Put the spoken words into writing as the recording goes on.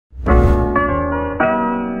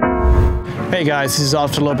Hey guys, this is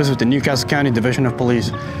Officer Lopez with the Newcastle County Division of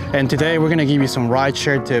Police, and today we're going to give you some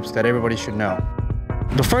rideshare tips that everybody should know.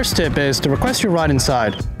 The first tip is to request your ride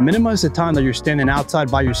inside. Minimize the time that you're standing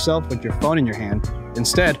outside by yourself with your phone in your hand.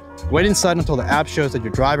 Instead, wait inside until the app shows that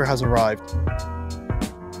your driver has arrived.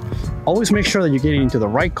 Always make sure that you're getting into the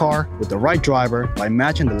right car with the right driver by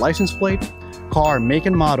matching the license plate, car, make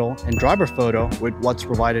and model, and driver photo with what's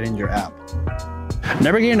provided in your app.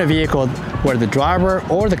 Never get in a vehicle where the driver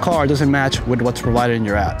or the car doesn't match with what's provided in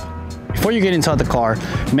your app. Before you get inside the car,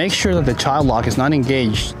 make sure that the child lock is not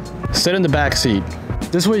engaged. Sit in the back seat.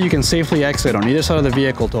 This way you can safely exit on either side of the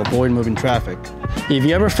vehicle to avoid moving traffic. If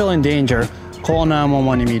you ever feel in danger, call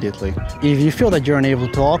 911 immediately. If you feel that you're unable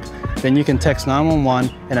to talk, then you can text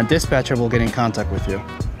 911 and a dispatcher will get in contact with you.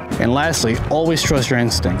 And lastly, always trust your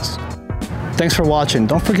instincts. Thanks for watching.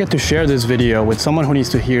 Don't forget to share this video with someone who needs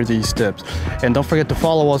to hear these tips. And don't forget to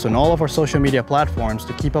follow us on all of our social media platforms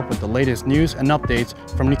to keep up with the latest news and updates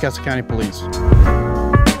from Newcastle County Police.